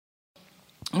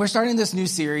we're starting this new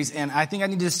series, and I think I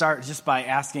need to start just by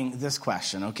asking this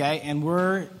question, okay? And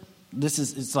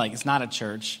it's not a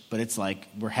church, but it's like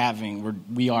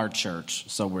we are church,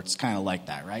 so it's kind of like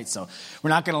that, right? So we're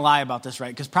not going to lie about this, right?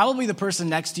 Because probably the person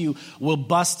next to you will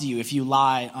bust you if you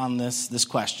lie on this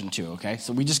question too, okay?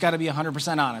 So we just got to be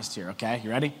 100% honest here, okay? You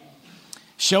ready?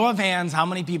 Show of hands, how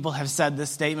many people have said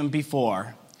this statement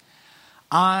before?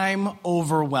 I'm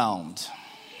overwhelmed.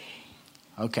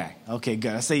 Okay,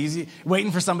 good. I say,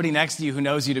 waiting for somebody next to you who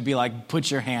knows you to be like,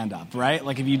 put your hand up, right?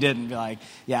 Like if you didn't, be like,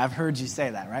 yeah, I've heard you say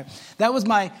that, right? That was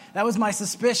my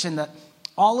suspicion that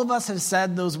all of us have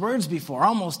said those words before.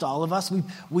 Almost all of us.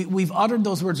 We've uttered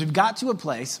those words. We've got to a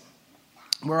place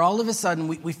where all of a sudden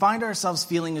we find ourselves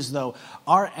feeling as though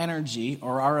our energy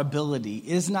or our ability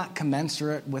is not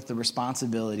commensurate with the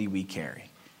responsibility we carry.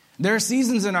 There are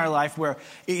seasons in our life where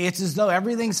it's as though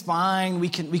everything's fine, we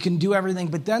can do everything,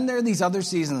 but then there are these other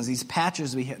seasons, these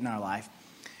patches we hit in our life,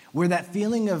 where that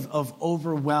feeling of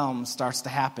overwhelm starts to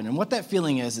happen. And what that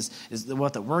feeling is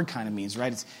what the word kind of means,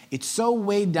 right? It's so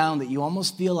weighed down that you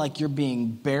almost feel like you're being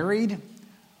buried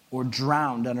or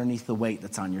drowned underneath the weight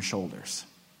that's on your shoulders.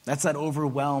 That's that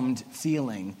overwhelmed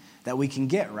feeling that we can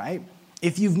get, right?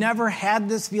 If you've never had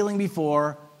this feeling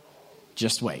before,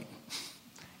 just wait.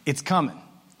 It's coming.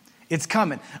 It's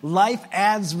coming. Life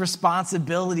adds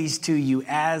responsibilities to you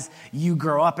as you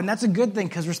grow up. And that's a good thing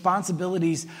because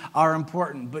responsibilities are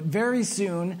important. But very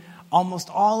soon, almost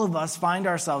all of us find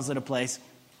ourselves at a place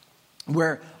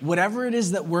where whatever it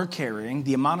is that we're carrying,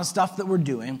 the amount of stuff that we're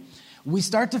doing, we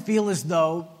start to feel as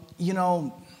though,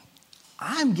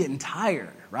 I'm getting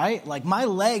tired, right? Like my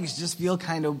legs just feel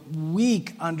kind of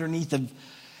weak underneath of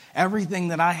everything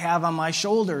that I have on my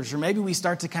shoulders. Or maybe we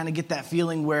start to kind of get that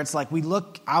feeling where it's like we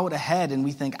look out ahead and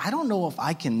we think, I don't know if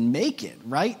I can make it,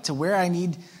 right? To where I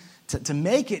need to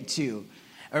make it to.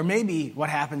 Or maybe what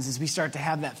happens is we start to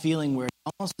have that feeling where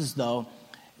it's almost as though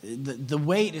the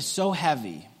weight is so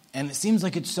heavy and it seems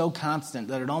like it's so constant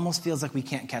that it almost feels like we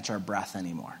can't catch our breath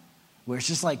anymore. Where it's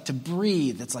just like to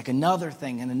breathe, it's like another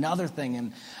thing and another thing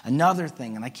and another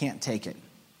thing, and I can't take it.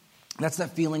 That's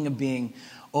that feeling of being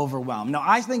overwhelmed. Now,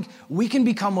 I think we can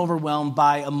become overwhelmed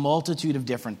by a multitude of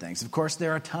different things. Of course,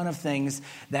 there are a ton of things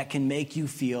that can make you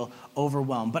feel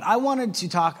overwhelmed. But I wanted to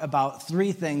talk about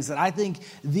three things that I think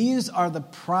these are the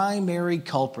primary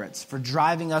culprits for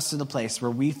driving us to the place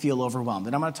where we feel overwhelmed.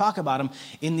 And I'm going to talk about them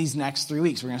in these next 3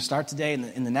 weeks. We're going to start today, and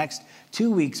in the next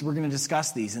 2 weeks, we're going to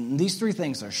discuss these. And these three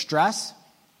things are stress,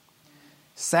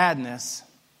 sadness,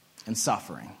 and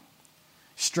suffering.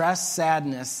 Stress,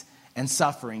 sadness, and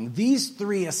suffering. These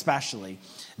three especially,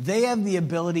 they have the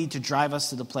ability to drive us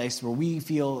to the place where we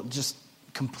feel just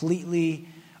completely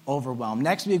overwhelmed.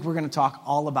 Next week, we're going to talk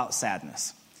all about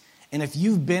sadness. And if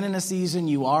you've been in a season,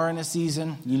 you are in a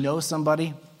season, you know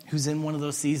somebody who's in one of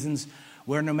those seasons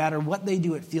where no matter what they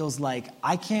do, it feels like,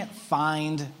 I can't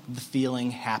find the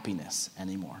feeling happiness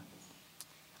anymore.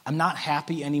 I'm not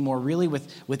happy anymore really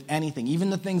with anything.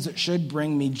 Even the things that should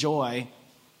bring me joy,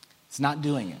 it's not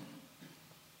doing it.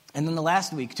 And then the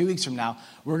last week, 2 weeks from now,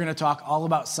 we're going to talk all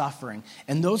about suffering.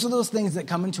 And those are those things that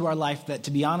come into our life that,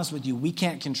 to be honest with you, we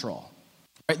can't control.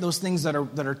 Right? Those things that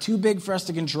are too big for us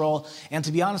to control. And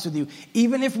to be honest with you,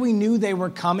 even if we knew they were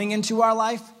coming into our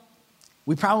life,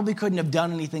 we probably couldn't have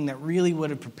done anything that really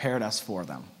would have prepared us for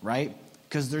them, right?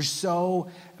 Because they're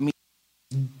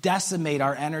decimate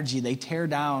our energy. They tear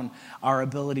down our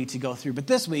ability to go through. But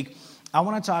this week, I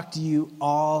want to talk to you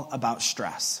all about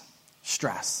stress.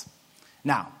 Stress.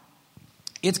 Now,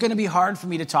 it's going to be hard for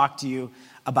me to talk to you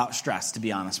about stress, to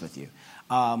be honest with you,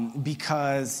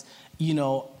 because,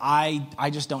 I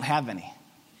just don't have any.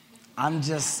 I'm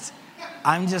just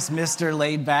Mr.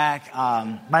 Laid Back.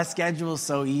 My schedule is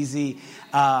so easy,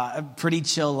 a pretty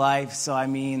chill life. So,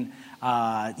 I'm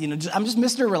just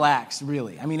Mr. Relaxed,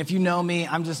 really. If you know me,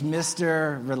 I'm just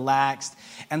Mr. Relaxed.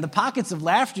 And the pockets of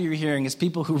laughter you're hearing is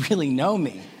people who really know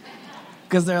me,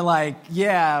 because they're like,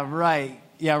 yeah,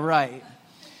 right.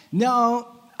 No,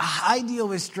 I deal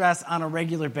with stress on a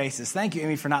regular basis. Thank you,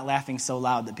 Amy, for not laughing so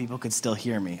loud that people could still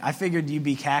hear me. I figured you'd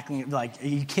be cackling, like, are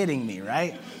you kidding me,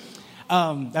 right?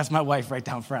 That's my wife right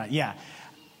down front, yeah.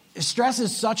 Stress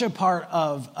is such a part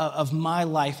of my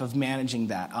life of managing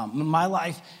that. My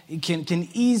life can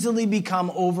easily become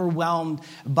overwhelmed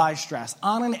by stress.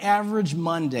 On an average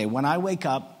Monday, when I wake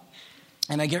up,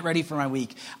 and I get ready for my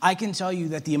week, I can tell you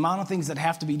that the amount of things that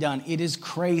have to be done, it is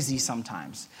crazy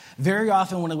sometimes. Very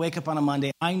often when I wake up on a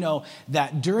Monday, I know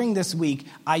that during this week,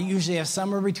 I usually have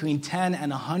somewhere between 10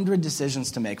 and 100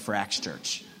 decisions to make for Acts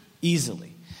Church.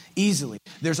 Easily. easily.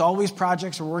 There's always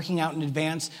projects we're working out in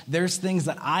advance. There's things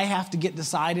that I have to get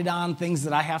decided on, things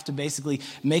that I have to basically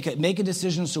make a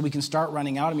decision so we can start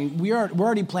running out. I mean, we're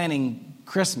already planning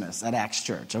Christmas at Acts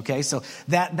Church, okay? So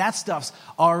that stuff's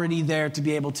already there to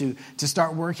be able to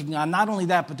start working on. Not only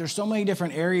that, but there's so many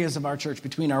different areas of our church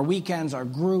between our weekends, our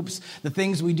groups, the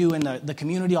things we do in the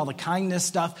community, all the kindness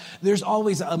stuff. There's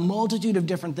always a multitude of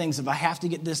different things. If I have to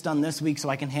get this done this week so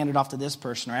I can hand it off to this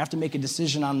person, or I have to make a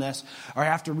decision on this, or I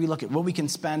have to relook at what we can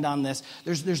spend on this,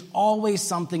 there's always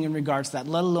something in regards to that,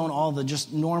 let alone all the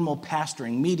just normal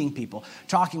pastoring, meeting people,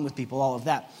 talking with people, all of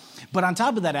that. But on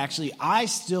top of that, actually, I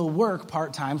still work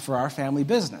part-time for our family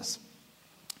business.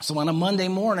 So on a Monday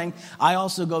morning, I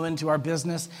also go into our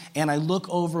business and I look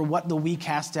over what the week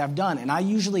has to have done. And I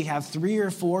usually have 3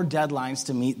 or 4 deadlines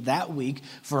to meet that week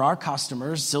for our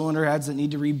customers, cylinder heads that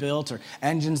need to be rebuilt or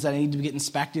engines that need to get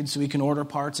inspected so we can order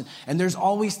parts. And there's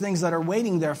always things that are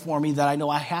waiting there for me that I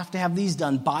know I have to have these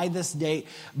done by this date,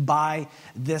 by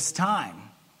this time.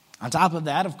 On top of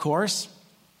that, of course,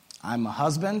 I'm a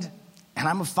husband and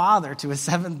I'm a father to a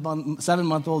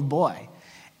 7-month-old boy.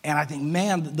 And I think,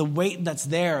 man, the weight that's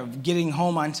there of getting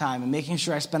home on time and making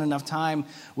sure I spend enough time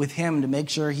with him to make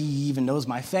sure he even knows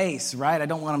my face, right? I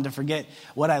don't want him to forget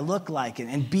what I look like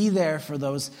and be there for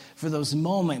those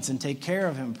moments and take care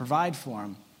of him, provide for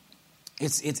him.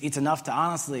 It's enough to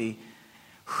honestly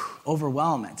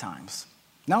overwhelm at times.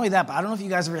 Not only that, but I don't know if you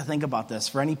guys ever think about this,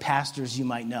 for any pastors you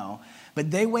might know, but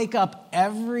they wake up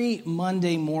every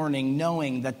Monday morning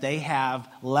knowing that they have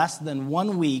less than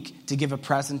 1 week to give a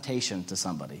presentation to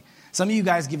somebody. Some of you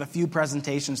guys give a few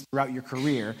presentations throughout your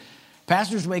career.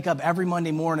 Pastors wake up every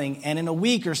Monday morning, and in a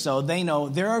week or so, they know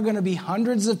there are going to be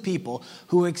hundreds of people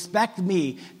who expect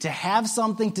me to have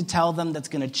something to tell them that's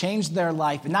going to change their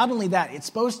life. And not only that, it's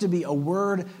supposed to be a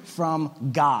word from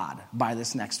God by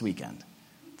this next weekend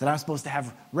that I'm supposed to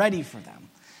have ready for them.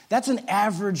 That's an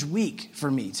average week for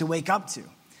me to wake up to.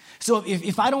 So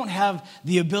if I don't have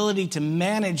the ability to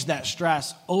manage that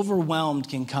stress, overwhelmed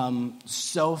can come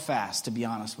so fast, to be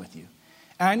honest with you.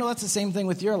 And I know that's the same thing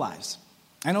with your lives.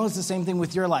 I know it's the same thing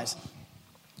with your lives.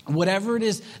 Whatever it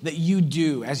is that you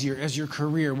do as your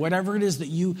career, whatever it is that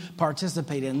you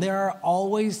participate in, there are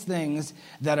always things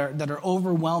that are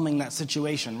overwhelming that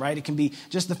situation, right? It can be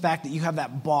just the fact that you have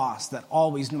that boss that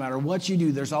always, no matter what you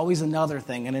do, there's always another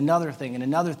thing and another thing and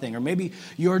another thing. Or maybe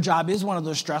your job is one of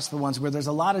those stressful ones where there's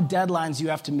a lot of deadlines you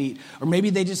have to meet. Or maybe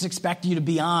they just expect you to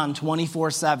be on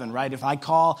 24/7, right? If I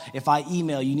call, if I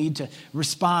email, you need to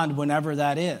respond whenever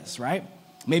that is, right?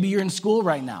 Maybe you're in school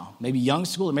right now, maybe young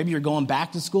school, or maybe you're going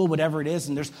back to school, whatever it is,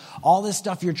 and there's all this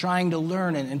stuff you're trying to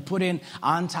learn and put in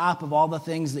on top of all the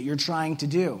things that you're trying to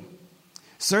do.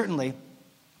 Certainly,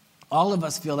 all of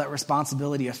us feel that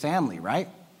responsibility of family, right?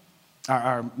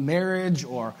 Our marriage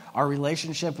or our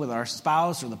relationship with our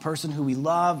spouse or the person who we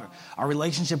love, or our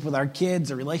relationship with our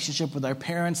kids, our relationship with our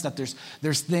parents, that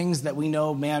there's things that we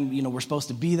know, man, we're supposed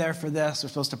to be there for this, we're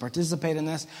supposed to participate in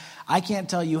this. I can't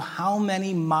tell you how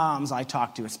many moms I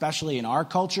talk to, especially in our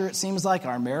culture, it seems like,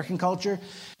 our American culture.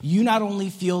 You not only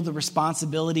feel the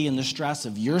responsibility and the stress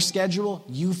of your schedule,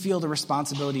 you feel the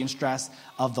responsibility and stress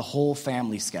of the whole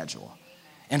family schedule.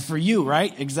 And for you,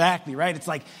 right? Exactly, right? It's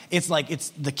like it's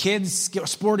the kids'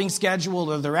 sporting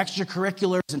schedule or their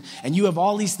extracurriculars, and you have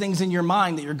all these things in your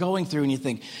mind that you're going through, and you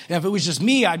think, if it was just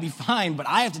me, I'd be fine, but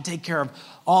I have to take care of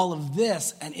all of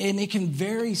this. And it can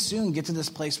very soon get to this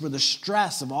place where the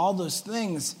stress of all those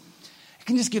things, it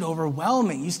can just get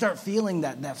overwhelming. You start feeling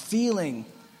that feeling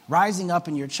rising up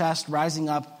in your chest, rising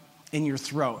up in your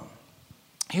throat.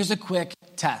 Here's a quick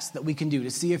test that we can do to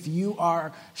see if you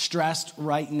are stressed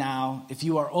right now, if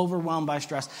you are overwhelmed by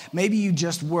stress. Maybe you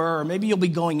just were, or maybe you'll be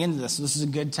going into this, so this is a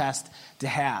good test to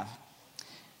have.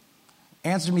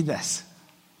 Answer me this.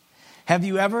 Have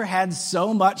you ever had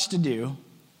so much to do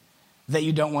that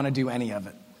you don't want to do any of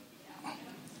it?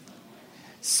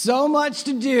 So much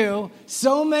to do,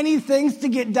 so many things to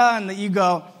get done that you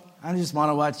go, I just want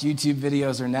to watch YouTube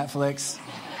videos or Netflix.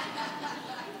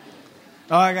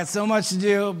 Oh, I got so much to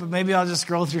do, but maybe I'll just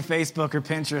scroll through Facebook or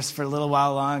Pinterest for a little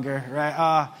while longer,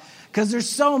 right? Because there's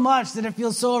so much that it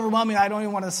feels so overwhelming, I don't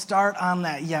even want to start on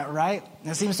that yet, right?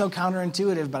 It seems so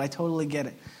counterintuitive, but I totally get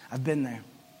it. I've been there.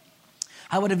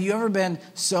 How about, have you ever been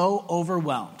so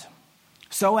overwhelmed,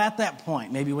 so at that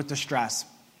point, maybe with the stress,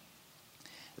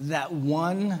 that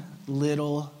one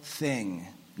little thing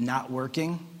not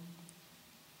working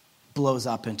blows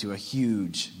up into a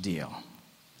huge deal?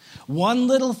 One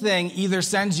little thing either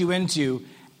sends you into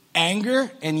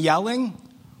anger and yelling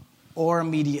or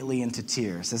immediately into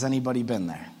tears. Has anybody been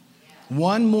there?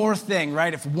 One more thing,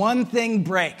 right? If one thing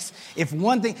breaks, if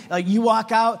one thing, like you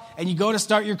walk out and you go to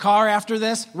start your car after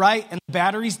this, right? And the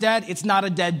battery's dead, it's not a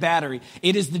dead battery.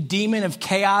 It is the demon of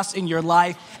chaos in your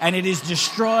life, and it has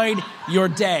destroyed your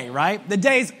day, right? The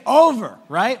day's over,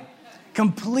 right?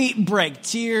 Complete break.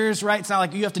 Tears, right? It's not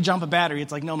like you have to jump a battery.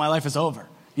 It's like, no, my life is over.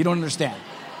 You don't understand.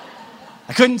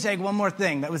 I couldn't take one more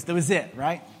thing. That was it,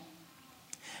 right?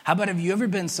 How about, have you ever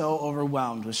been so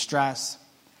overwhelmed with stress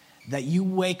that you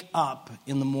wake up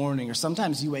in the morning, or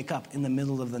sometimes you wake up in the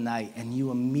middle of the night and you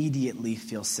immediately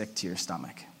feel sick to your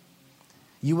stomach?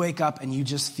 You wake up and you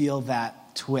just feel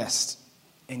that twist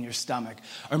in your stomach.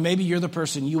 Or maybe you're the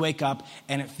person, you wake up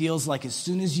and it feels like as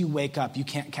soon as you wake up, you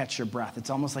can't catch your breath. It's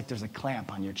almost like there's a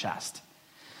clamp on your chest.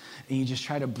 And you just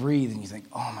try to breathe and you think,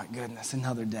 oh my goodness,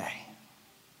 another day.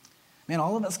 Man,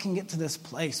 all of us can get to this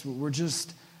place where we're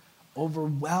just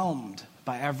overwhelmed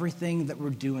by everything that we're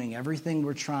doing, everything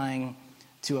we're trying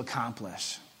to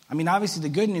accomplish. I mean, obviously the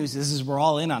good news is we're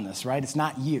all in on this, right? It's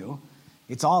not you,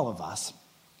 it's all of us.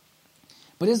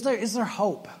 But is there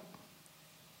hope?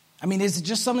 I mean, is it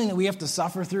just something that we have to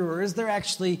suffer through, or is there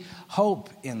actually hope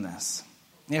in this?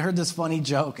 I heard this funny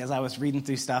joke as I was reading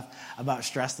through stuff about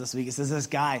stress this week. It says this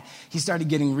guy, he started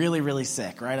getting really, really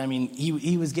sick, right? I mean,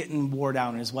 he was getting wore down,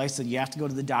 and his wife said, you have to go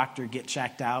to the doctor, get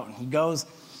checked out. And he goes,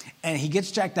 and he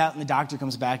gets checked out, and the doctor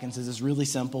comes back and says, it's really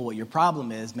simple. What your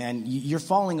problem is, man, you're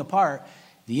falling apart.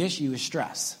 The issue is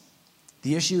stress.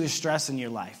 The issue is stress in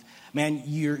your life. Man,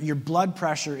 your blood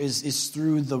pressure is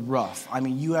through the roof. I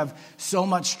mean, you have so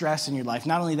much stress in your life.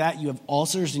 Not only that, you have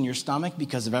ulcers in your stomach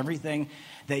because of everything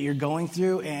that you're going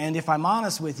through. And if I'm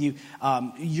honest with you,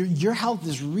 your health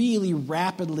is really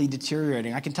rapidly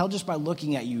deteriorating. I can tell just by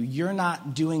looking at you, you're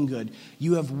not doing good.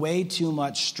 You have way too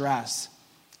much stress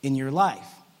in your life.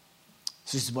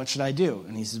 So he says, what should I do?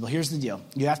 And he says, well, here's the deal.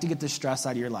 You have to get this stress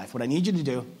out of your life. What I need you to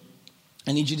do,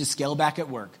 I need you to scale back at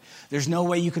work. There's no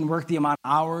way you can work the amount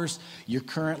of hours you're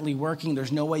currently working.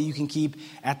 There's no way you can keep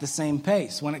at the same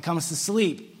pace. When it comes to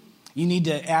sleep, you need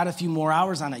to add a few more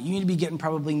hours on it. You need to be getting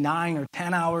probably 9 or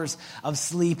 10 hours of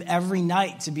sleep every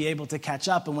night to be able to catch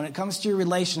up. And when it comes to your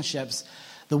relationships,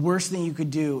 the worst thing you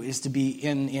could do is to be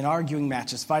in arguing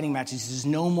matches, fighting matches. There's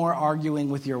no more arguing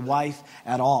with your wife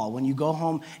at all. When you go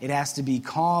home, it has to be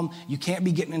calm. You can't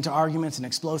be getting into arguments and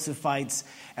explosive fights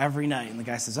every night. And the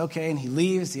guy says, okay, and he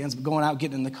leaves. He ends up going out,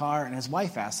 getting in the car, and his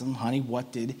wife asks him, honey,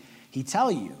 what did he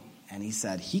tell you? And he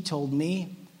said, he told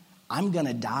me I'm going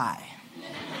to die.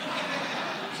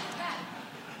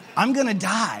 I'm going to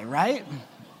die, right?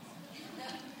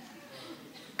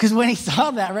 Because when he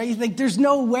saw that, right, you think, there's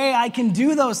no way I can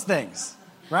do those things,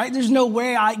 right? There's no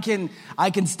way I can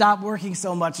stop working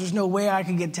so much. There's no way I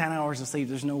can get 10 hours of sleep.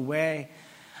 There's no way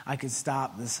I could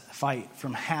stop this fight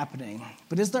from happening.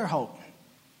 But is there hope?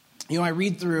 You know, I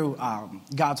read through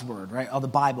God's Word, right, the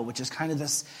Bible, which is kind of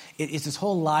this, it's this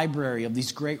whole library of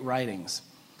these great writings.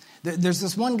 There's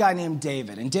this one guy named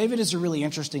David, and David is a really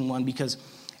interesting one because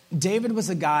David was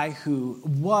a guy who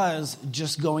was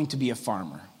just going to be a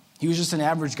farmer. He was just an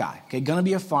average guy, okay, going to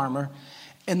be a farmer.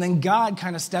 And then God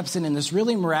kind of steps in this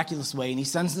really miraculous way, and he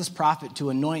sends this prophet to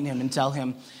anoint him and tell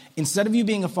him, instead of you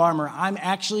being a farmer, I'm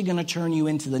actually going to turn you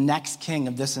into the next king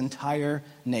of this entire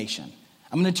nation.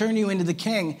 I'm going to turn you into the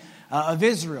king of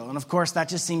Israel. And of course, that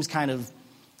just seems kind of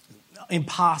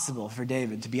impossible for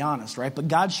David, to be honest, right? But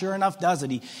God sure enough does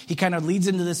it. He kind of leads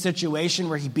into this situation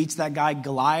where he beats that guy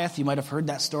Goliath. You might have heard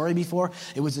that story before.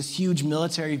 It was this huge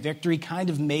military victory, kind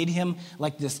of made him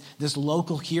like this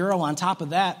local hero. On top of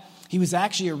that, he was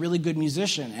actually a really good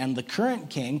musician, and the current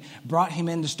king brought him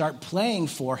in to start playing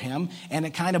for him, and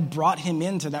it kind of brought him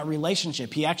into that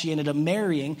relationship. He actually ended up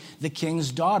marrying the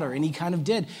king's daughter, and he kind of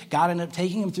did. God ended up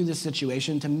taking him through this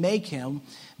situation to make him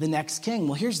the next king.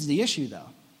 Well, here's the issue, though.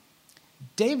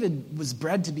 David was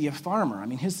bred to be a farmer. I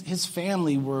mean, his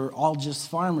family were all just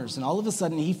farmers. And all of a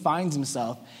sudden, he finds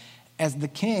himself as the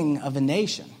king of a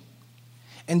nation.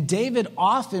 And David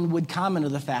often would comment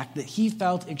on the fact that he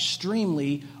felt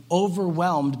extremely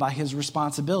overwhelmed by his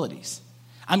responsibilities.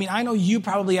 I mean, I know you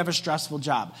probably have a stressful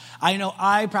job. I know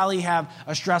I probably have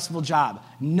a stressful job.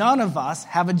 None of us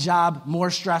have a job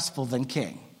more stressful than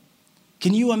king.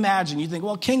 Can you imagine? You think,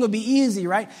 well, king would be easy,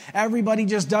 right? Everybody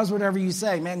just does whatever you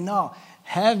say. Man, no.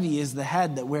 Heavy is the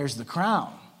head that wears the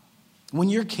crown. When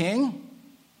you're king,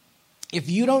 if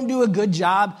you don't do a good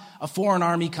job, a foreign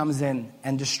army comes in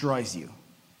and destroys you.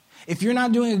 If you're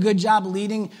not doing a good job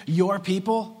leading your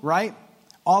people, right,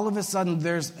 all of a sudden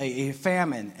there's a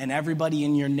famine and everybody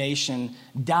in your nation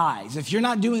dies. If you're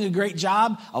not doing a great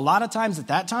job, a lot of times at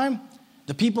that time,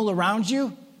 the people around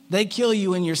you, they kill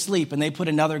you in your sleep and they put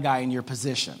another guy in your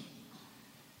position.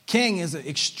 King is an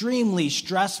extremely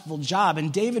stressful job,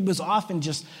 and David was often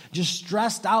just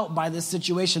stressed out by this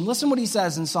situation. Listen what he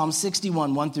says in Psalm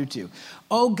 61, 1 through 2.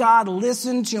 "O God,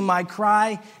 listen to my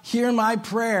cry, hear my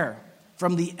prayer.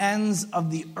 From the ends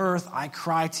of the earth I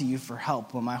cry to you for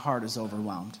help when my heart is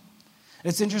overwhelmed."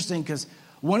 It's interesting because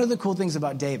one of the cool things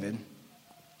about David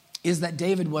is that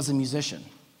David was a musician.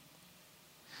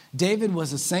 David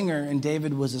was a singer and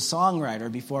David was a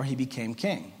songwriter before he became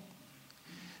king.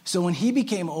 So when he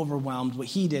became overwhelmed, what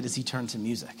he did is he turned to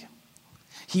music.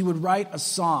 He would write a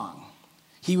song.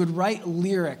 He would write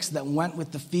lyrics that went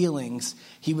with the feelings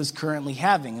he was currently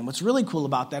having. And what's really cool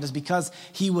about that is because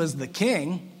he was the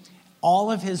king,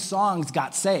 all of his songs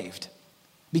got saved.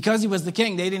 Because he was the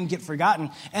king, they didn't get forgotten.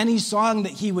 Any song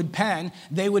that he would pen,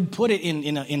 they would put it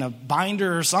in a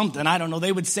binder or something. I don't know.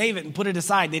 They would save it and put it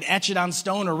aside. They'd etch it on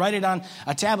stone or write it on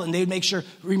a tablet, and they would make sure,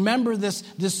 remember this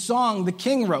song the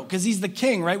king wrote, because he's the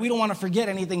king, right? We don't want to forget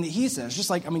anything that he says. Just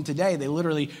like, today, they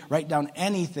literally write down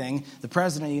anything the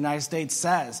president of the United States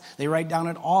says. They write down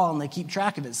it all, and they keep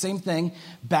track of it. Same thing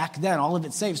back then. All of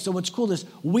it's saved. So what's cool is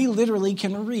we literally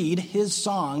can read his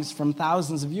songs from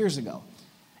thousands of years ago.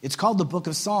 It's called the Book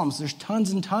of Psalms. There's tons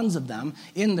and tons of them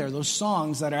in there, those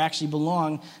songs that actually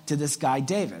belong to this guy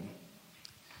David.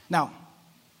 Now,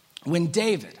 when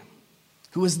David,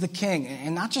 who was the king,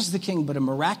 and not just the king, but a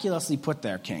miraculously put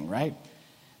there king, right?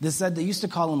 They used to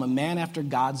call him a man after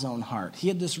God's own heart. He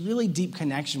had this really deep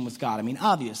connection with God.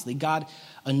 Obviously, God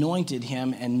anointed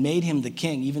him and made him the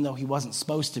king, even though he wasn't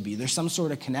supposed to be. There's some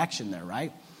sort of connection there,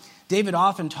 right? David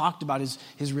often talked about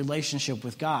his relationship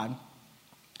with God.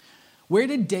 Where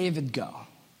did David go?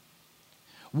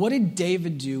 What did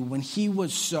David do when he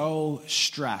was so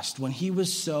stressed, when he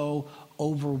was so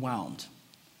overwhelmed?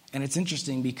 And it's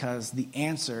interesting because the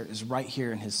answer is right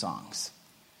here in his songs.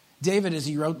 David, as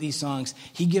he wrote these songs,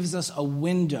 he gives us a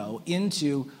window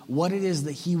into what it is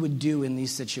that he would do in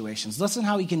these situations. Listen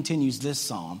how he continues this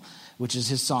psalm, which is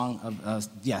his song of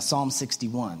Psalm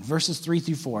 61. Verses 3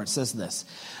 through 4, it says this: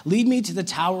 "Lead me to the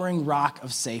towering rock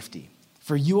of safety.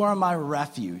 For you are my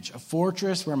refuge, a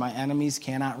fortress where my enemies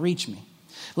cannot reach me.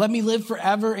 Let me live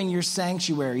forever in your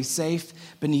sanctuary, safe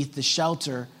beneath the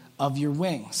shelter of your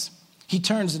wings." He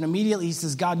turns and immediately he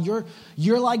says, God,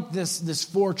 you're like this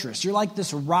fortress. You're like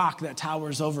this rock that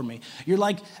towers over me. You're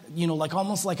like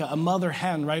almost like a mother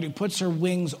hen, right, who puts her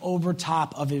wings over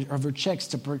top of her chicks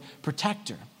to protect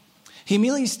her. He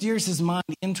immediately steers his mind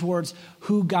in towards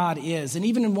who God is. And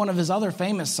even in one of his other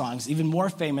famous songs, even more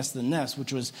famous than this,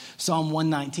 which was Psalm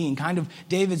 119, kind of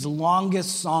David's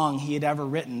longest song he had ever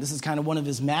written. This is kind of one of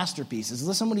his masterpieces.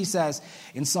 Listen what he says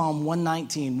in Psalm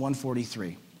 119,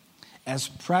 143. "As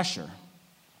pressure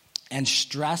and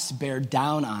stress bear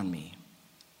down on me,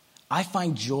 I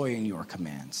find joy in your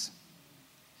commands."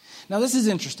 Now this is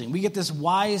interesting. We get this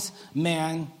wise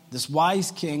man, this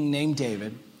wise king named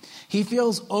David. He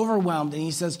feels overwhelmed, and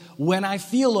he says, when I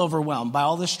feel overwhelmed by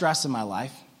all the stress in my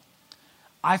life,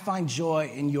 I find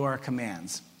joy in your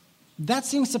commands. That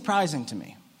seems surprising to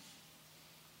me.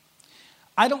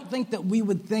 I don't think that we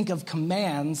would think of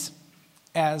commands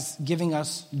as giving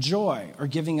us joy or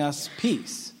giving us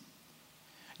peace.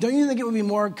 Don't you think it would be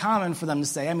more common for them to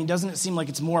say, doesn't it seem like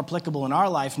it's more applicable in our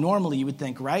life? Normally, you would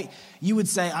think, right? You would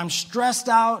say, I'm stressed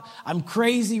out, I'm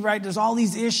crazy, right? There's all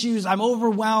these issues, I'm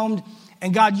overwhelmed.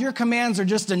 And God, your commands are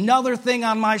just another thing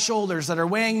on my shoulders that are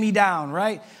weighing me down,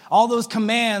 right? All those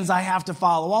commands I have to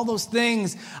follow, all those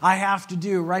things I have to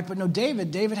do, right? But no,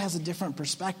 David has a different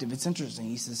perspective. It's interesting.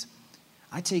 He says,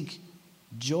 I take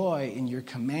joy in your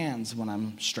commands when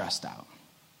I'm stressed out.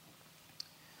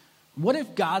 What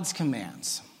if God's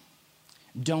commands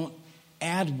don't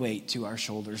add weight to our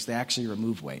shoulders, they actually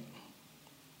remove weight?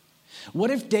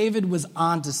 What if David was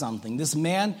onto something? This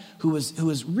man who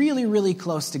was really, really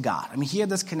close to God. He had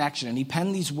this connection, and he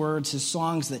penned these words, his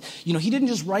songs that, he didn't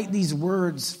just write these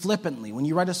words flippantly. When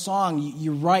you write a song,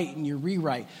 you write and you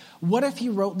rewrite. What if he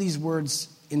wrote these words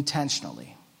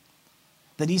intentionally?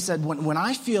 That he said, when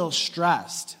I feel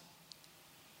stressed,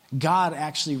 God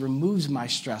actually removes my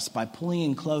stress by pulling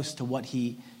in close to what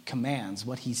he commands,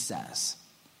 what he says.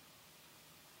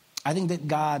 I think that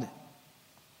God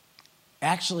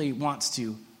actually wants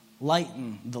to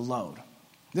lighten the load.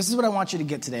 This is what I want you to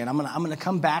get today, and I'm going to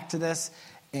come back to this,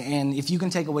 and if you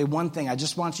can take away one thing, I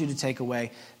just want you to take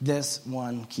away this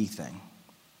one key thing.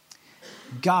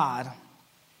 God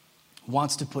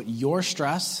wants to put your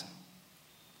stress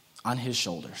on his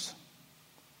shoulders.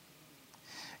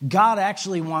 God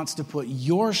actually wants to put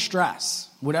your stress,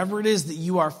 whatever it is that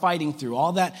you are fighting through,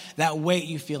 all that weight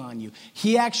you feel on you,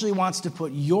 he actually wants to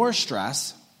put your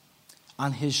stress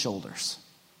on his shoulders.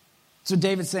 So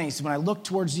David's saying, he says, when I look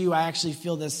towards you, I actually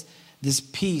feel this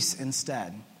peace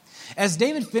instead. As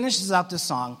David finishes out this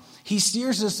song, he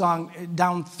steers the song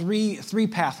down three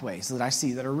pathways that I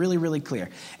see that are really, really clear.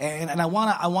 And I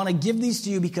want to give these to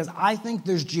you because I think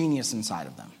there's genius inside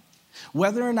of them.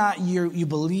 Whether or not you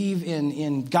believe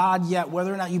in God yet,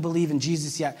 whether or not you believe in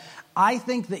Jesus yet, I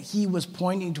think that he was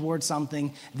pointing towards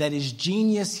something that is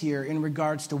genius here in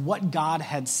regards to what God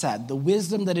had said, the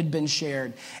wisdom that had been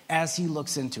shared as he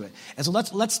looks into it. And so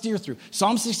let's steer through.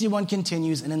 Psalm 61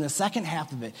 continues, and in the second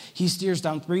half of it, he steers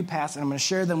down three paths, and I'm going to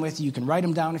share them with you. You can write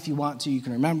them down if you want to. You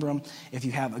can remember them if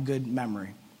you have a good memory.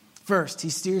 First, he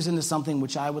steers into something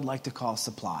which I would like to call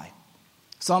supply.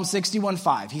 Psalm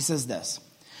 61:5, he says this,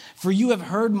 "For you have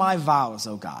heard my vows,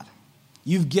 O God.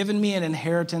 You've given me an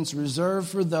inheritance reserved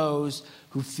for those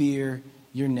who fear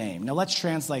your name." Now let's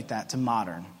translate that to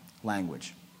modern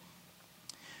language.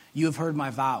 You have heard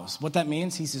my vows. What that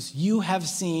means, he says, you have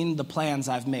seen the plans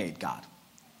I've made, God.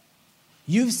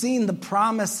 You've seen the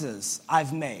promises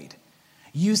I've made.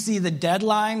 You see the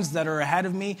deadlines that are ahead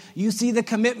of me. You see the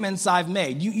commitments I've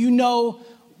made. You know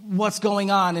what's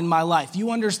going on in my life. You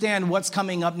understand what's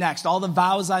coming up next. All the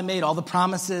vows I made, all the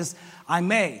promises I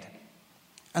made.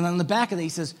 And on the back of it, he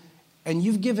says, and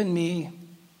you've given me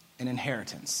an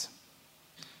inheritance.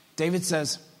 David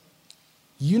says,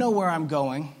 you know where I'm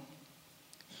going,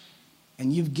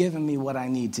 and you've given me what I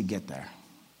need to get there.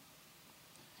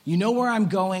 You know where I'm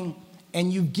going,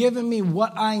 and you've given me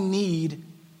what I need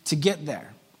to get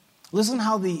there. Listen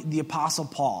how the Apostle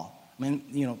Paul,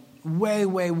 way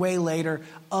later,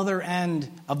 other end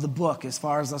of the book as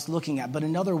far as us looking at, but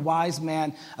another wise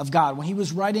man of God. When he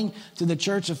was writing to the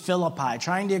church of Philippi,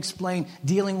 trying to explain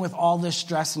dealing with all this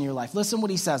stress in your life, listen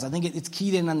what he says. I think it's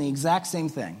keyed in on the exact same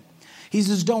thing. He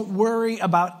says, don't worry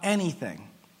about anything.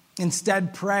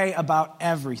 Instead, pray about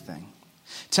everything.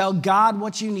 Tell God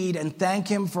what you need and thank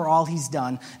him for all he's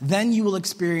done. Then you will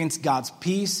experience God's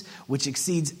peace, which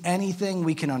exceeds anything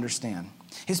we can understand.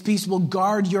 His peace will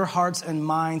guard your hearts and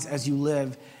minds as you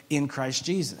live in Christ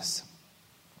Jesus.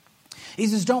 He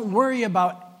says, don't worry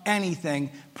about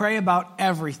anything. Pray about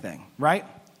everything, right?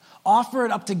 Offer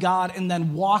it up to God and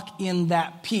then walk in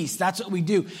that peace. That's what we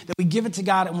do, that we give it to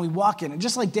God and we walk in it.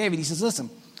 Just like David, he says, listen,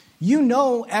 you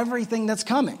know everything that's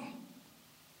coming.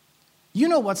 You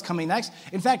know what's coming next.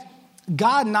 In fact,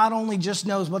 God not only just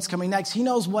knows what's coming next, he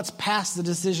knows what's past the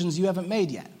decisions you haven't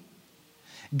made yet.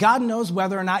 God knows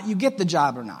whether or not you get the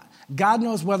job or not. God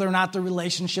knows whether or not the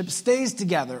relationship stays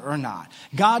together or not.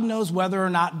 God knows whether or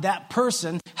not that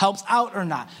person helps out or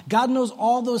not. God knows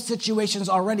all those situations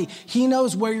already. He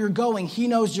knows where you're going. He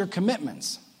knows your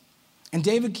commitments. And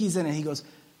David keys in and he goes,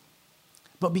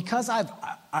 but because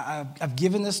I've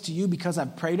given this to you, because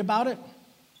I've prayed about it,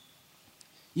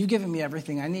 you've given me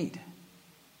everything I need.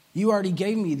 You already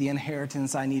gave me the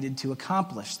inheritance I needed to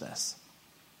accomplish this.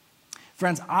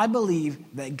 Friends, I believe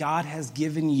that God has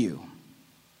given you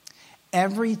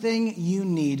everything you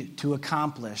need to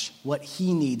accomplish what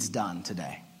he needs done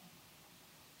today.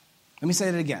 Let me say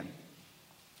it again.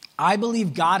 I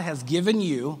believe God has given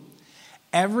you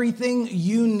everything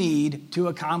you need to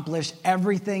accomplish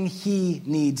everything he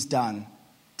needs done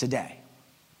today.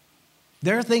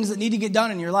 There are things that need to get done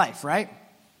in your life, right?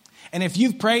 And if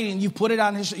you've prayed and you've put it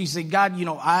on his, you say, God,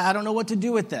 I don't know what to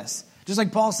do with this. Just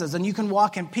like Paul says, then you can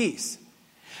walk in peace.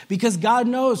 Because God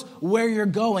knows where you're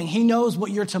going. He knows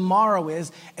what your tomorrow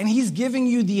is. And he's giving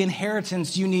you the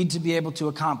inheritance you need to be able to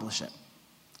accomplish it.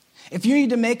 If you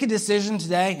need to make a decision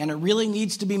today, and it really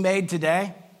needs to be made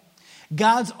today,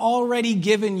 God's already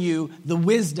given you the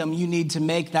wisdom you need to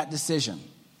make that decision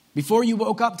before you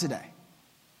woke up today.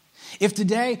 If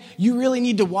today you really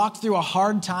need to walk through a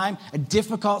hard time, a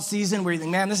difficult season where you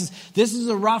think, man, this is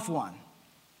a rough one.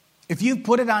 If you've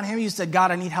put it on him, you said,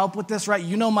 God, I need help with this, right?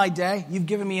 You know my day. You've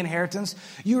given me inheritance.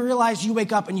 You realize you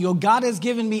wake up and you go, God has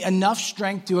given me enough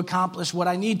strength to accomplish what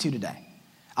I need to today.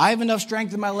 I have enough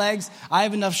strength in my legs. I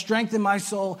have enough strength in my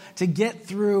soul to get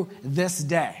through this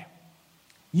day.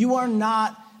 You are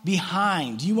not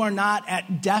behind. You are not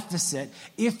at deficit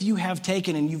if you have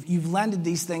taken and you've lended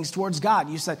these things towards God.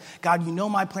 You said, God, you know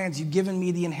my plans. You've given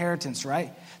me the inheritance,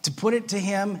 right? To put it to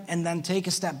him and then take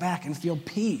a step back and feel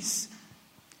peace.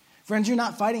 Friends, you're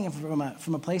not fighting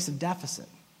from a place of deficit.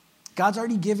 God's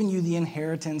already given you the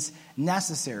inheritance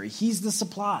necessary. He's the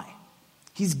supply.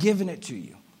 He's given it to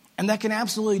you. And that can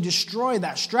absolutely destroy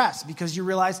that stress because you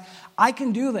realize, I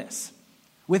can do this.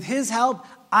 With his help,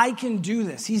 I can do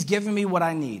this. He's given me what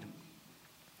I need.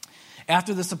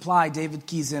 After the supply, David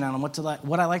keys in on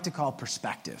what I like to call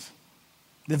perspective.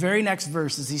 The very next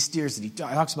verse, as he steers it, he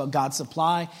talks about God's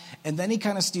supply, and then he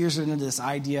kind of steers it into this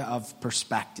idea of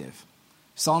perspective.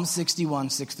 Psalm 61,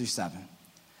 6 through 7.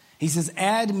 He says,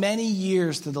 add many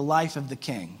years to the life of the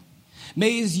king.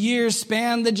 May his years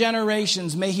span the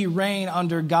generations. May he reign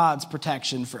under God's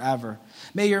protection forever.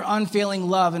 May your unfailing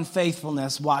love and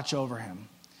faithfulness watch over him.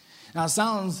 Now, it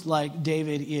sounds like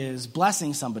David is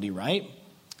blessing somebody, right?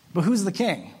 But who's the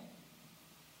king?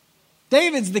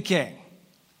 David's the king.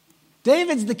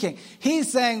 David's the king.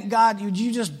 He's saying, God, would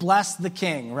you just bless the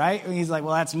king, right? And he's like,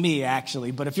 well, that's me, actually.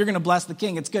 But if you're going to bless the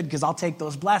king, it's good because I'll take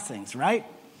those blessings, right?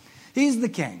 He's the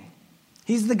king.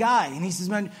 He's the guy. And he says,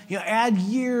 man, add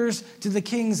years to the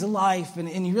king's life. And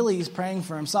he really is praying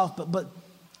for himself. But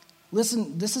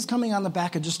listen, this is coming on the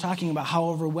back of just talking about how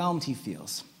overwhelmed he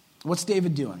feels. What's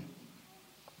David doing?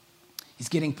 He's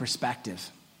getting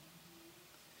perspective.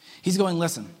 He's going,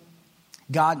 listen,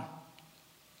 God,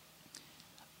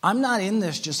 I'm not in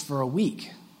this just for a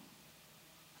week.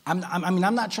 I'm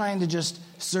not trying to just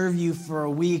serve you for a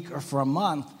week or for a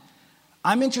month.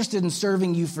 I'm interested in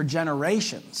serving you for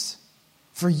generations,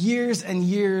 for years and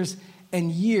years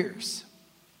and years.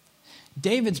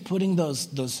 David's putting those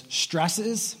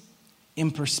stresses in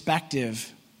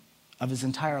perspective of his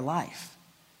entire life.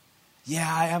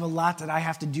 Yeah, I have a lot that I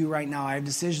have to do right now. I have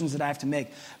decisions that I have to make.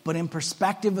 But in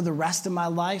perspective of the rest of my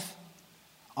life,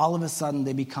 all of a sudden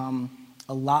they become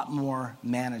a lot more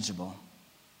manageable.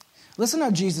 Listen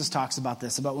how Jesus talks about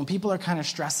this, about when people are kind of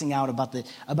stressing out about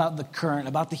the current,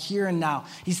 about the here and now.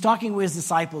 He's talking with his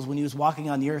disciples when he was walking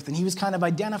on the earth, and he was kind of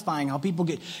identifying how people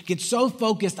get so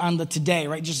focused on the today,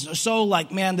 right? Just so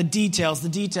like, man, the details.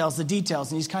 And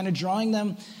he's kind of drawing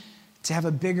them to have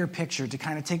a bigger picture, to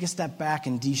kind of take a step back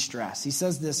and de-stress. He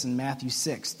says this in Matthew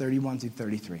 6, 31 through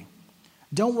 33.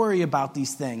 Don't worry about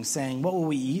these things, saying, what will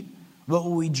we eat? What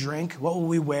will we drink? What will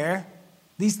we wear?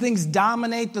 These things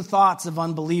dominate the thoughts of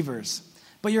unbelievers.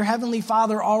 But your heavenly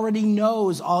Father already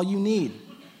knows all you need.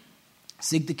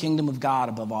 Seek the kingdom of God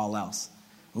above all else.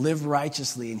 Live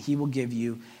righteously, and he will give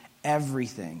you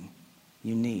everything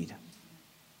you need.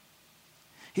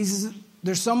 He says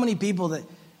there's so many people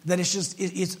that it's just,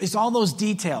 it's all those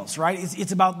details, right?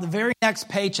 It's about the very next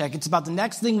paycheck. It's about the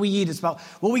next thing we eat. It's about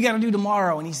what we got to do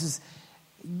tomorrow. And he says,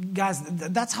 guys,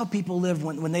 that's how people live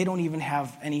when they don't even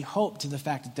have any hope to the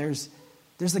fact that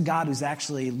there's a God who's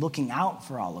actually looking out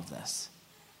for all of this.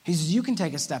 He says, you can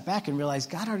take a step back and realize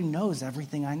God already knows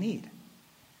everything I need.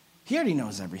 He already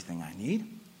knows everything I need.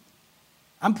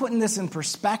 I'm putting this in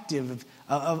perspective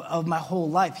of my whole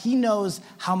life. He knows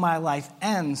how my life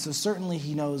ends, so certainly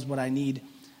he knows what I need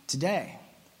today.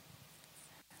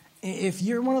 If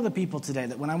you're one of the people today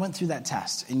that when I went through that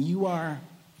test and you are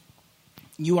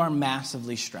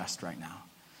massively stressed right now,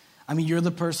 I mean, you're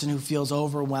the person who feels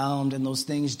overwhelmed and those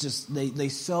things just, they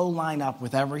so line up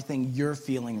with everything you're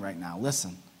feeling right now.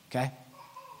 Listen, okay?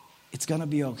 It's going to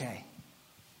be okay.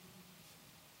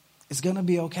 It's going to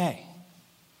be okay.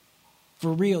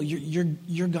 For real,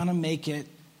 you're going to make it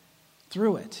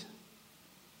through it.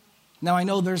 Now, I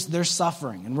know there's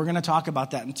suffering, and we're going to talk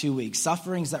about that in 2 weeks.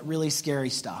 Suffering's that really scary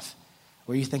stuff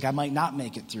where you think I might not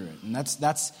make it through it. And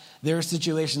there are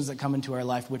situations that come into our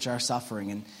life which are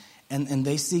suffering, and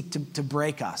they seek to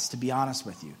break us, to be honest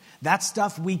with you. That's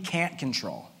stuff we can't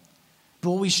control.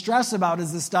 But what we stress about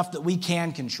is the stuff that we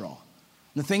can control.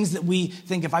 The things that we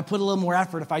think, if I put a little more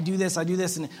effort, if I do this,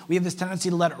 and we have this tendency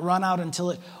to let it run out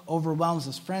until it overwhelms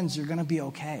us. Friends, you're going to be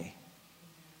okay.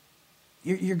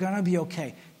 You're going to be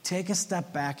okay. Take a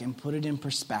step back and put it in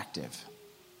perspective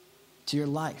to your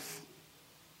life.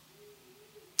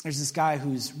 There's this guy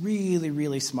who's really,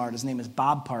 really smart. His name is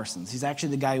Bob Parsons. He's actually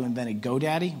the guy who invented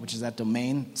GoDaddy, which is that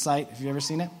domain site. Have you ever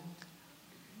seen it?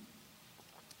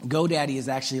 GoDaddy is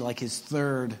actually like his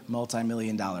third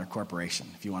multi-million-dollar corporation,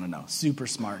 if you want to know. Super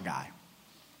smart guy.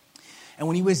 And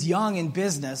when he was young in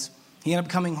business, he ended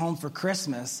up coming home for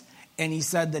Christmas, and he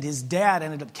said that his dad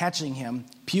ended up catching him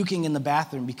puking in the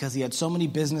bathroom because he had so many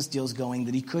business deals going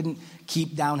that he couldn't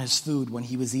keep down his food when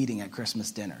he was eating at Christmas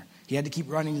dinner. He had to keep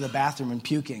running to the bathroom and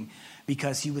puking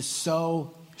because he was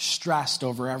so stressed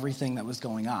over everything that was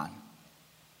going on.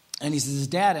 And he says his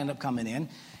dad ended up coming in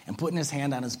and putting his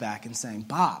hand on his back and saying,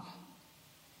 Bob,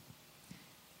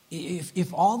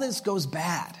 if all this goes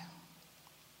bad,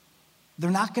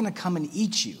 they're not going to come and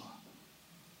eat you.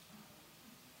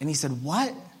 And he said,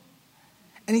 what?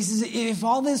 And he says, if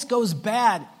all this goes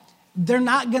bad, they're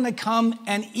not going to come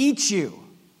and eat you.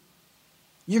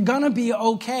 You're going to be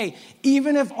okay.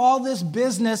 Even if all this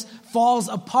business falls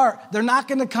apart, they're not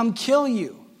going to come kill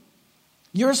you.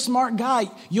 You're a smart guy.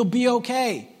 You'll be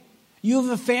okay. You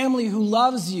have a family who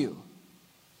loves you.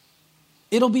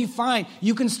 It'll be fine.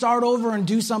 You can start over and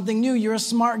do something new. You're a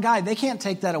smart guy. They can't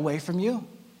take that away from you.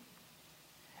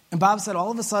 And Bob said,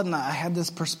 all of a sudden, I had this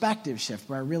perspective shift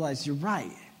where I realized you're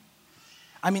right.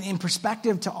 I mean, in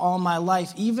perspective to all my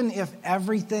life, even if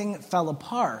everything fell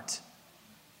apart,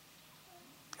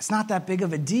 it's not that big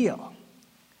of a deal.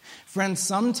 Friends,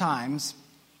 sometimes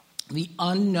the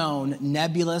unknown,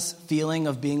 nebulous feeling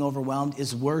of being overwhelmed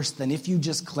is worse than if you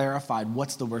just clarified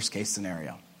what's the worst case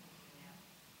scenario.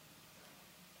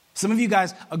 Some of you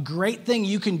guys, a great thing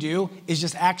you can do is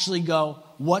just actually go,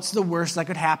 what's the worst that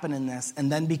could happen in this?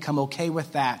 And then become okay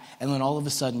with that. And then all of a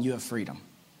sudden you have freedom.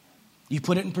 You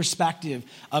put it in perspective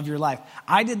of your life.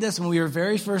 I did this when we were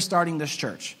very first starting this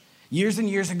church. Years and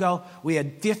years ago, we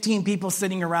had 15 people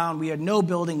sitting around. We had no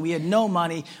building. We had no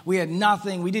money. We had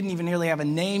nothing. We didn't even really have a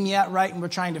name yet, right? And we're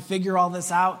trying to figure all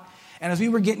this out. And as we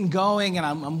were getting going, and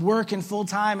I'm working full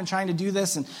time and trying to do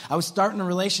this, and I was starting a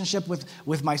relationship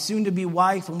with my soon-to-be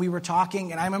wife, and we were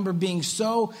talking, and I remember being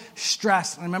so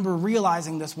stressed. And I remember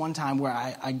realizing this one time where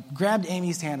I grabbed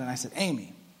Amy's hand and I said,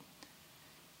 Amy,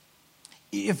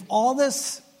 if all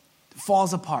this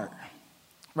falls apart,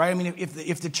 right? I mean,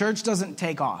 if the church doesn't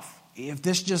take off, if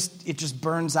it just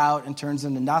burns out and turns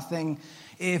into nothing,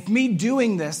 if me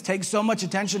doing this takes so much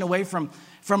attention away from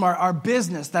our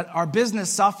business, that our business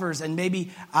suffers and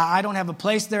maybe I don't have a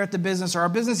place there at the business, or our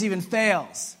business even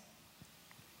fails,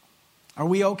 are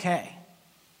we okay?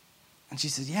 And she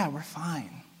said, yeah, we're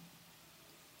fine.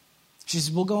 She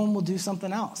said, we'll go and we'll do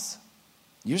something else.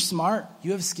 You're smart.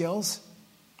 You have skills.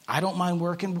 I don't mind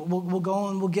working. We'll go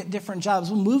and we'll get different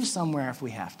jobs. We'll move somewhere if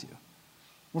we have to.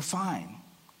 We're fine.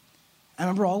 I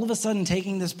remember all of a sudden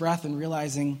taking this breath and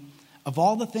realizing, of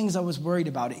all the things I was worried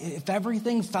about, if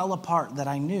everything fell apart that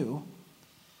I knew,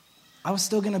 I was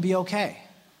still going to be okay.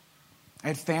 I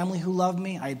had family who loved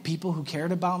me. I had people who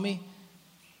cared about me.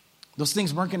 Those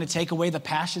things weren't going to take away the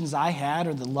passions I had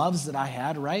or the loves that I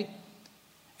had, right?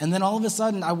 And then all of a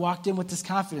sudden, I walked in with this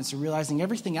confidence of realizing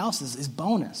everything else is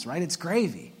bonus, right? It's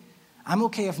gravy. I'm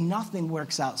okay if nothing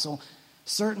works out. So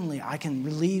certainly I can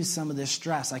relieve some of this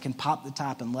stress. I can pop the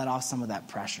top and let off some of that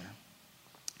pressure.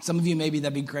 Some of you, maybe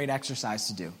that'd be great exercise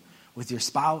to do with your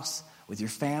spouse, with your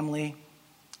family.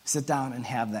 Sit down and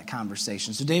have that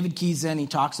conversation. So David keys in, he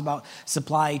talks about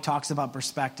supply, he talks about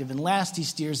perspective, and last he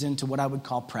steers into what I would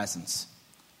call presence.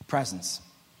 Presence.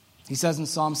 He says in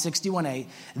Psalm 61:8,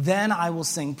 then I will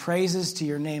sing praises to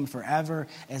your name forever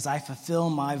as I fulfill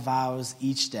my vows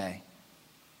each day.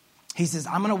 He says,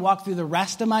 I'm going to walk through the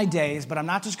rest of my days, but I'm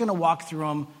not just going to walk through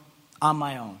them on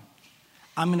my own.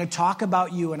 I'm going to talk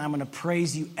about you and I'm going to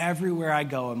praise you everywhere I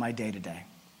go in my day-to-day.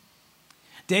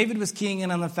 David was keying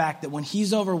in on the fact that when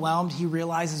he's overwhelmed, he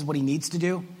realizes what he needs to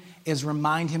do is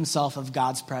remind himself of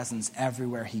God's presence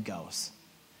everywhere he goes.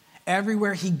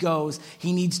 Everywhere he goes,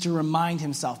 he needs to remind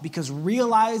himself, because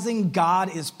realizing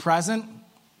God is present,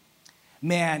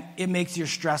 man, it makes your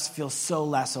stress feel so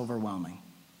less overwhelming.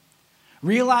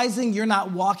 Realizing you're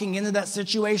not walking into that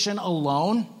situation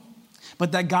alone,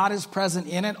 but that God is present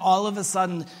in it, all of a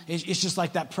sudden, it's just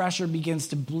like that pressure begins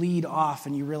to bleed off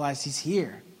and you realize he's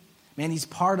here. Man, he's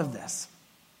part of this.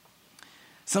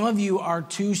 Some of you are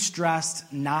too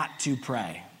stressed not to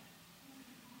pray.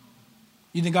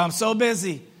 You think, oh, I'm so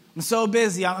busy, I'm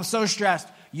so stressed.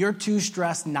 You're too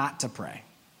stressed not to pray.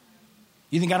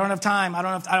 You think, I don't have time. I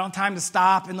don't have time to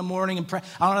stop in the morning and pray.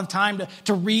 I don't have time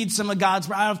to read some of God's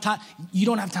word. I don't have time. You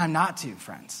don't have time not to,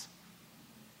 friends.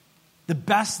 The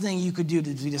best thing you could do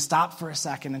would be to stop for a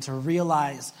second and to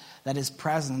realize that his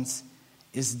presence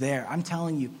is there. I'm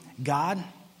telling you, God,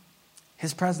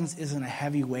 his presence isn't a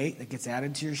heavy weight that gets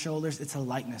added to your shoulders. It's a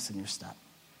lightness in your step.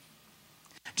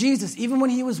 Jesus, even when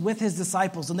he was with his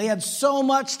disciples and they had so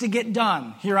much to get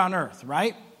done here on earth,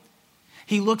 right?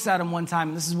 He looks at him one time,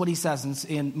 and this is what he says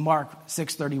in Mark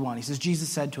 6:31. He says, Jesus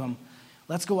said to him,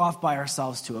 let's go off by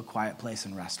ourselves to a quiet place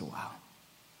and rest a while.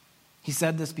 He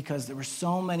said this because there were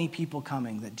so many people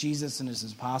coming that Jesus and his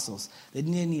apostles, they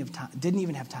didn't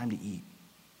even have time to eat.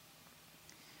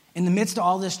 In the midst of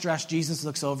all this stress, Jesus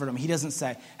looks over at him. He doesn't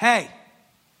say, hey,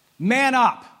 man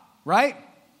up, right?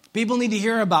 People need to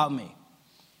hear about me.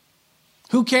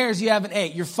 Who cares you haven't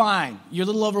ate? You're fine. You're a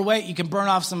little overweight. You can burn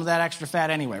off some of that extra fat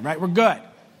anyway, right? We're good.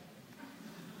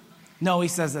 No, he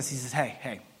says this. He says,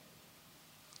 hey,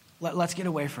 let's get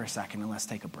away for a second and let's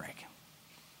take a break.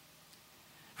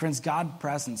 Friends, God's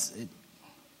presence,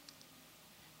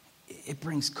 it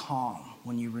brings calm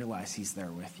when you realize he's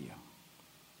there with you.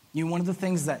 You know, one of the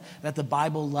things that the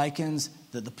Bible likens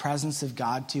the presence of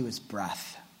God to is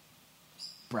breath.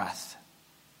 Breath.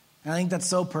 And I think that's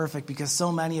so perfect because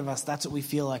so many of us, that's what we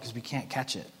feel like is we can't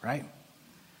catch it, right?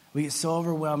 We get so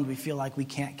overwhelmed we feel like we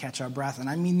can't catch our breath. And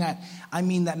I mean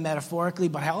that metaphorically,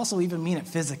 but I also even mean it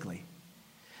physically.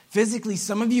 Physically,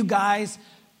 some of you guys,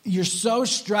 you're so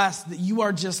stressed that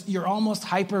you're almost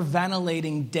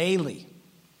hyperventilating daily.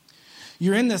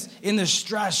 You're in this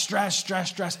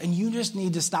stress, and you just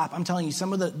need to stop. I'm telling you,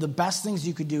 some of the best things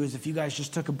you could do is if you guys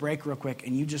just took a break real quick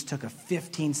and you just took a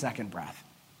 15-second breath.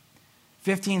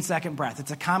 15-second breath.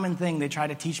 It's a common thing they try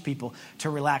to teach people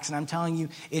to relax, and I'm telling you,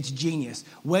 it's genius.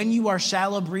 When you are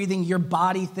shallow breathing, your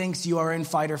body thinks you are in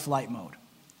fight or flight mode.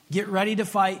 Get ready to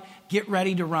fight. Get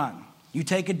ready to run. You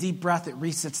take a deep breath, it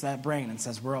resets that brain and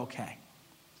says, we're okay.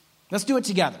 Let's do it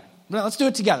together. Let's do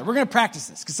it together. We're going to practice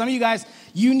this because some of you guys,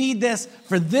 you need this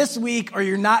for this week or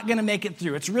you're not going to make it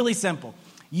through. It's really simple.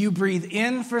 You breathe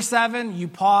in for 7, you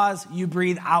pause, you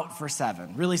breathe out for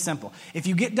 7. Really simple. If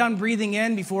you get done breathing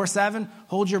in before 7,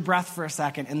 hold your breath for a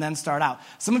second and then start out.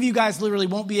 Some of you guys literally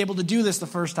won't be able to do this the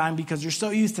first time because you're so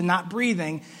used to not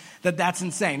breathing that's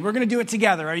insane. We're going to do it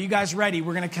together. Are you guys ready?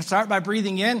 We're going to start by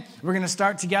breathing in. We're going to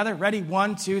start together. Ready?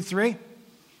 1, 2, 3.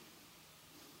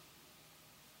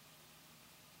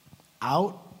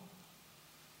 Out.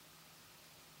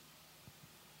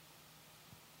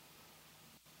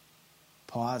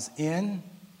 Pause in.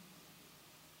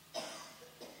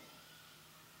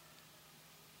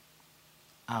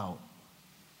 Out.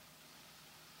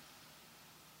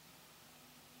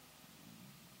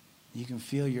 You can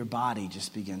feel your body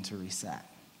just begin to reset.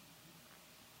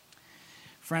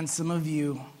 Friends, some of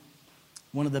you,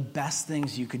 one of the best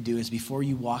things you could do is before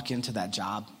you walk into that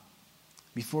job,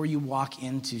 before you walk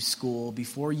into school,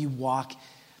 before you walk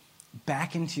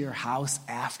back into your house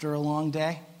after a long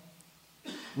day,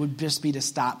 would just be to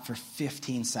stop for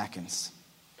 15 seconds.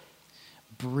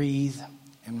 Breathe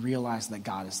and realize that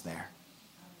God is there.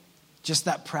 Just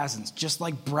that presence, just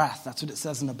like breath. That's what it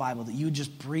says in the Bible, that you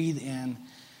just breathe in,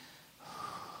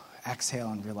 exhale,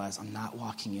 and realize I'm not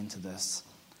walking into this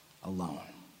alone.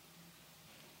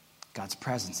 God's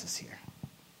presence is here.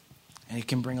 And it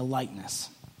can bring a lightness.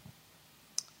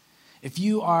 If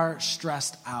you are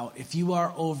stressed out, if you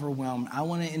are overwhelmed, I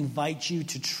want to invite you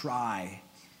to try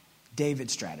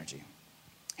David's strategy.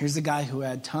 Here's a guy who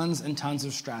had tons and tons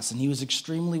of stress, and he was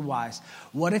extremely wise.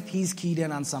 What if he's keyed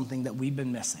in on something that we've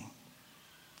been missing?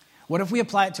 What if we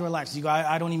apply it to our lives? You go,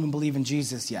 I don't even believe in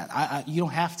Jesus yet. You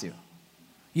don't have to.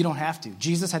 You don't have to.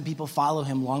 Jesus had people follow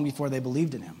him long before they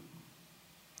believed in him.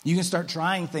 You can start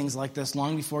trying things like this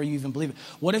long before you even believe it.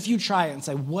 What if you try it and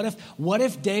say, what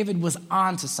if David was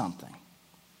onto something?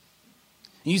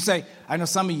 And you say, I know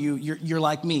some of you, you're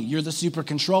like me. You're the super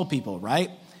control people, right?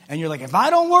 And you're like, if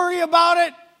I don't worry about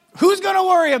it, who's going to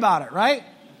worry about it, right?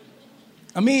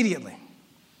 Immediately.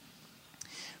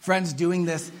 Friends, doing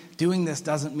this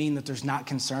doesn't mean that there's not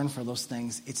concern for those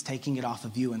things. It's taking it off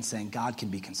of you and saying God can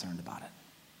be concerned about it.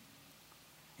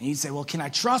 And you say, well, can I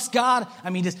trust God? I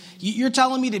mean, you're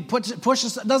telling me to push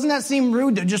this. Doesn't that seem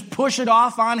rude to just push it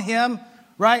off on him,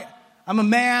 right? I'm a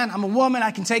man, I'm a woman,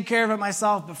 I can take care of it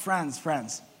myself. But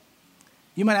friends,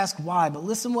 you might ask why, but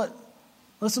listen what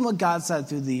God said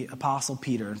through the Apostle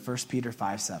Peter in 1 Peter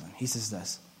 5:7. He says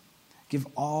this, give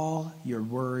all your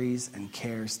worries and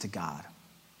cares to God,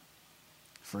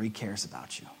 for he cares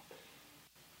about you.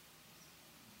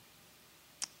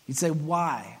 You'd say,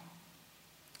 why?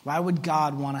 Why would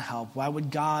God want to help? Why would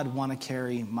God want to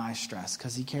carry my stress?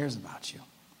 Because he cares about you.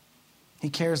 He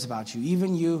cares about you.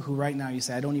 Even you who right now you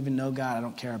say, I don't even know God, I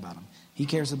don't care about him. He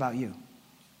cares about you.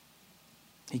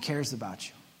 He cares about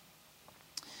you.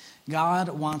 God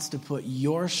wants to put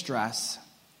your stress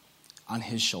on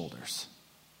his shoulders.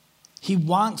 He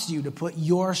wants you to put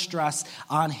your stress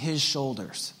on his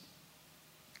shoulders.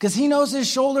 Because he knows his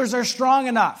shoulders are strong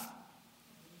enough.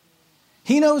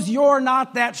 He knows you're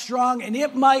not that strong and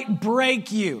it might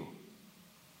break you.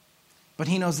 But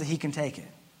he knows that he can take it.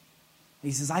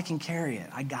 He says, I can carry it.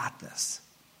 I got this.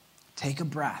 Take a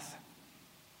breath.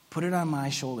 Put it on my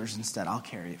shoulders instead. I'll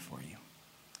carry it for you.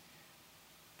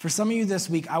 For some of you this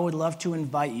week, I would love to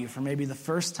invite you for maybe the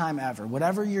first time ever,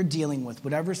 whatever you're dealing with,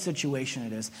 whatever situation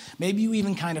it is, maybe you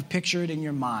even kind of picture it in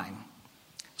your mind,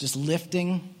 just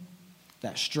lifting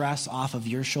that stress off of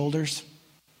your shoulders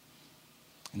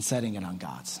and setting it on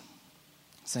God's.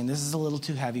 Saying, this is a little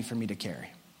too heavy for me to carry.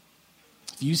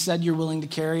 If you said you're willing to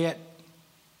carry it,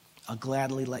 I'll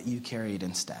gladly let you carry it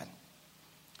instead.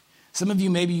 Some of you,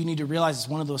 maybe you need to realize it's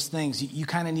one of those things. You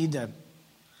kind of need to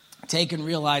take and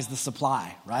realize the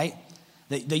supply, right?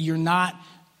 That you're not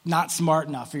smart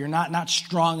enough or you're not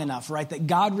strong enough, right? That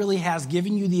God really has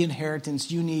given you the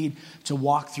inheritance you need to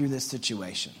walk through this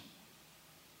situation.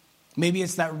 Maybe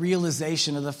it's that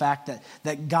realization of the fact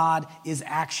that God is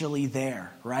actually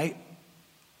there, right?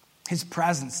 His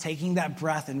presence, taking that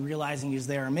breath and realizing he's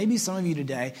there. And maybe some of you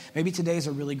today, maybe today's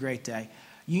a really great day.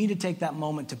 You need to take that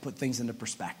moment to put things into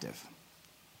perspective.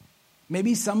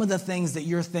 Maybe some of the things that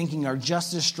you're thinking are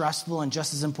just as stressful and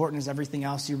just as important as everything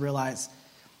else. You realize,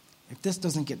 if this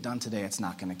doesn't get done today, it's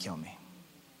not going to kill me.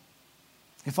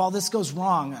 If all this goes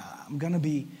wrong, I'm going to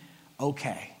be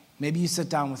okay. Maybe you sit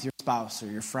down with your spouse or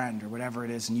your friend or whatever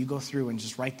it is, and you go through and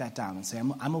just write that down and say,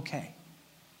 I'm okay.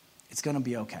 It's going to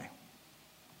be okay.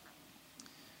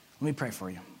 Let me pray for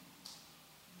you.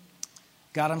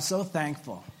 God, I'm so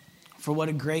thankful for what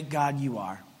a great God you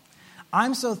are.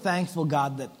 I'm so thankful,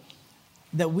 God,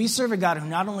 that we serve a God who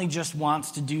not only just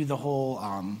wants to do the whole,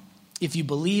 if you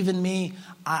believe in me,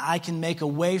 I can make a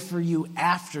way for you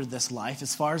after this life,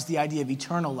 as far as the idea of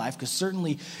eternal life, because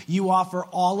certainly you offer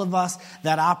all of us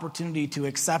that opportunity to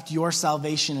accept your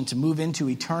salvation and to move into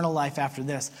eternal life after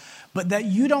this. But that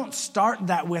you don't start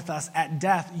that with us at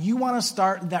death. You want to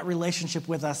start that relationship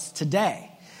with us today.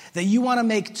 That you want to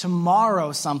make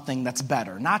tomorrow something that's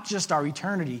better, not just our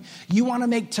eternity. You want to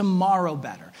make tomorrow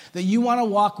better. That you want to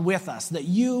walk with us. That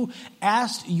you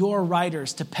asked your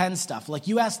writers to pen stuff. Like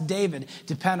you asked David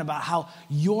to pen about how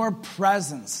your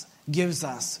presence gives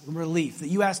us relief. That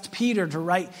you asked Peter to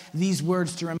write these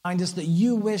words to remind us that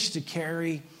you wish to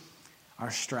carry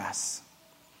our stress.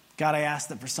 God, I ask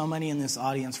that for so many in this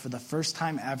audience, for the first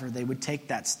time ever, they would take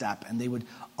that step and they would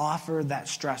offer that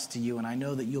stress to you. And I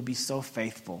know that you'll be so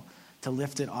faithful to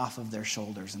lift it off of their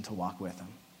shoulders and to walk with them.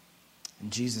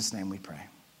 In Jesus' name we pray.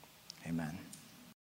 Amen.